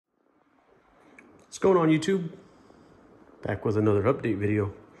What's going on, YouTube? Back with another update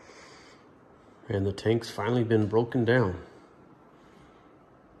video. And the tank's finally been broken down.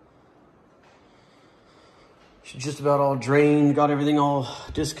 She's just about all drained, got everything all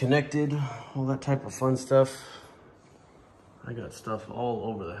disconnected, all that type of fun stuff. I got stuff all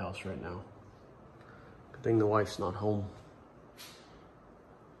over the house right now. Good thing the wife's not home.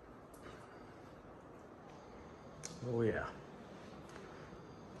 Oh yeah.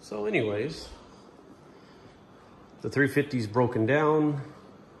 So anyways, the 350's broken down.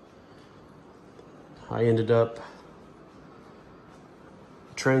 I ended up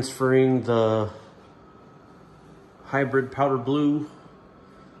transferring the hybrid powder blue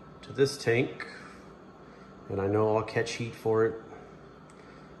to this tank, and I know I'll catch heat for it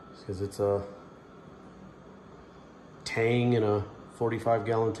because it's a tang in a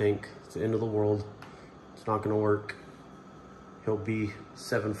 45-gallon tank. It's the end of the world. It's not gonna work. He'll be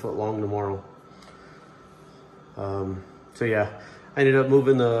 7 foot long tomorrow. So yeah, I ended up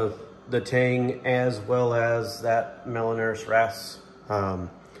moving the tang as well as that Melanaris wrasse.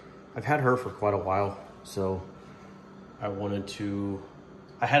 I've had her for quite a while, so I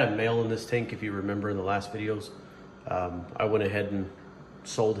had a male in this tank, if you remember in the last videos. I went ahead and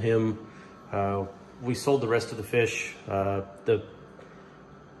sold him. We sold the rest of the fish, the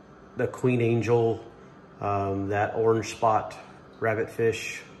Queen Angel, that orange spot rabbit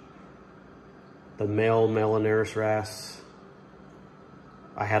fish, the male Melanaris wrasse.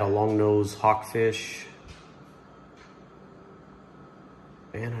 I had a long nose hawkfish,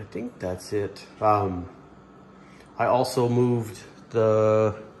 and I think that's it. I also moved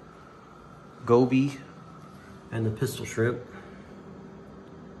the goby and the pistol shrimp.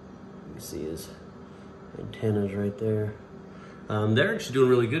 You can see his antennas right there. They're actually doing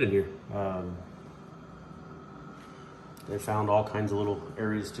really good in here. They found all kinds of little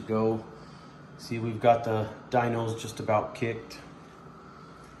areas to go. See, we've got the dinos just about kicked.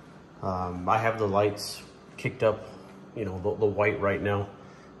 I have the lights kicked up, you know, the white right now,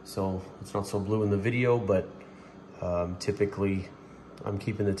 so it's not so blue in the video, but typically I'm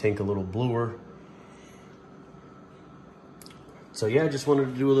keeping the tank a little bluer. So yeah, I just wanted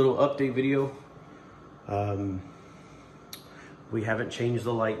to do a little update video. We haven't changed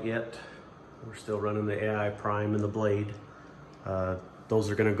the light yet. We're still running the AI Prime and the Blade. Those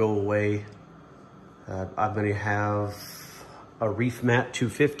are gonna go away. I'm gonna have a reef mat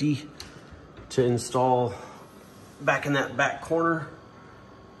 250 to install back in that back corner,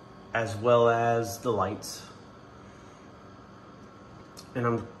 as well as the lights. And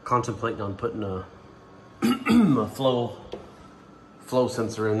I'm contemplating on putting a, a flow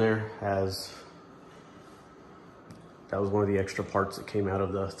sensor in there, as that was one of the extra parts that came out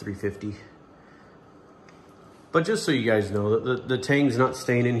of the 350. But just so you guys know, the tang's not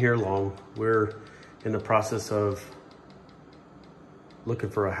staying in here long. We're in the process of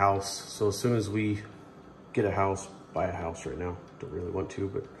looking for a house. So as soon as we get a house, buy a house right now. Don't really want to,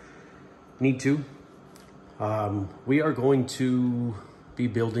 but need to. We are going to be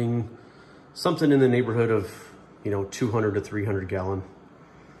building something in the neighborhood of, you know, 200 to 300 gallon.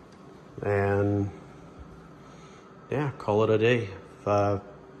 And yeah, call it a day. The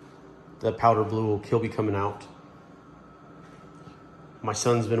powder blue will be coming out. My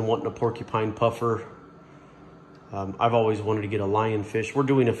son's been wanting a porcupine puffer. I've always wanted to get a lionfish. We're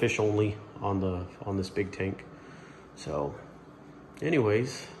doing a fish only on this big tank. So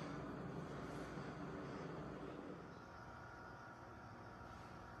anyways,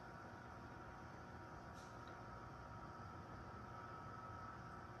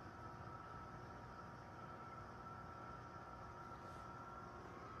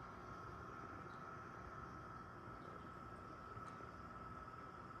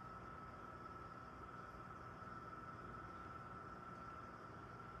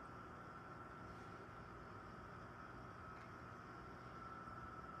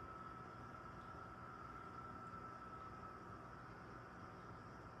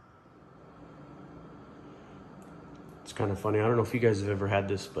 it's kind of funny. I don't know if you guys have ever had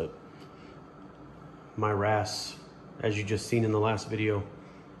this, but my wrasse, as you just seen in the last video,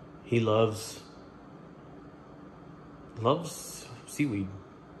 he loves seaweed.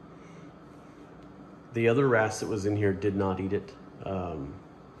 The other wrasse that was in here did not eat it.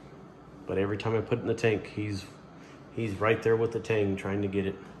 But every time I put it in the tank, he's right there with the tang trying to get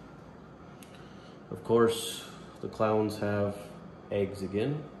it. Of course, the clowns have eggs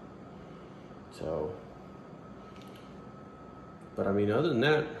again. So, but I mean, other than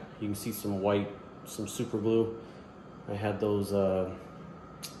that, you can see some white, some super blue. I had those, I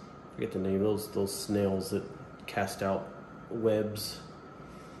forget the name, those snails that cast out webs.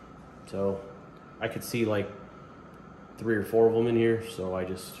 So I could see like 3 or 4 of them in here, so I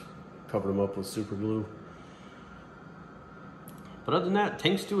just covered them up with super glue. But other than that,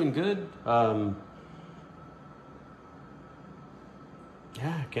 tank's doing good. Yeah,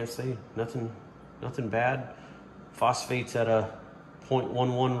 I can't say nothing bad. Phosphate's at a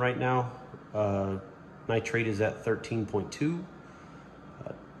 0.11 right now. Nitrate is at 13.2.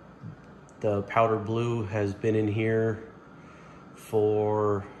 The powder blue has been in here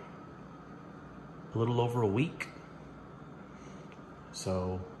for a little over a week.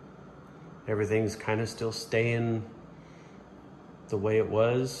 So everything's kind of still staying the way it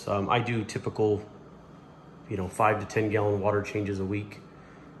was. I do typical, 5 to 10 gallon water changes a week.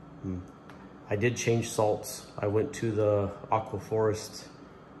 I did change salts. I went to the Aquaforest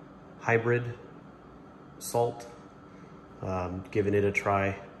hybrid salt, giving it a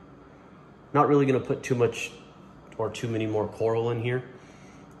try. Not really gonna put too much or too many more coral in here.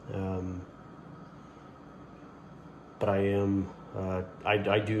 But I am,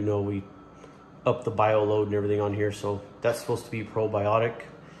 I do know we up the bio load and everything on here, so that's supposed to be probiotic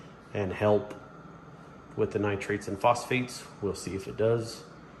and help with the nitrates and phosphates. We'll see if it does.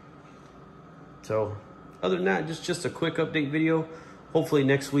 So other than that, just a quick update video. Hopefully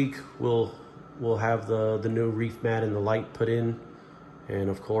next week we'll have the new reef mat and the light put in, and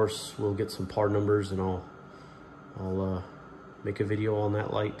of course we'll get some par numbers, and I'll make a video on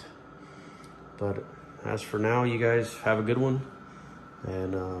that light. But as for now, you guys have a good one,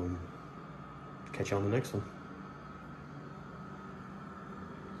 and catch you on the next one.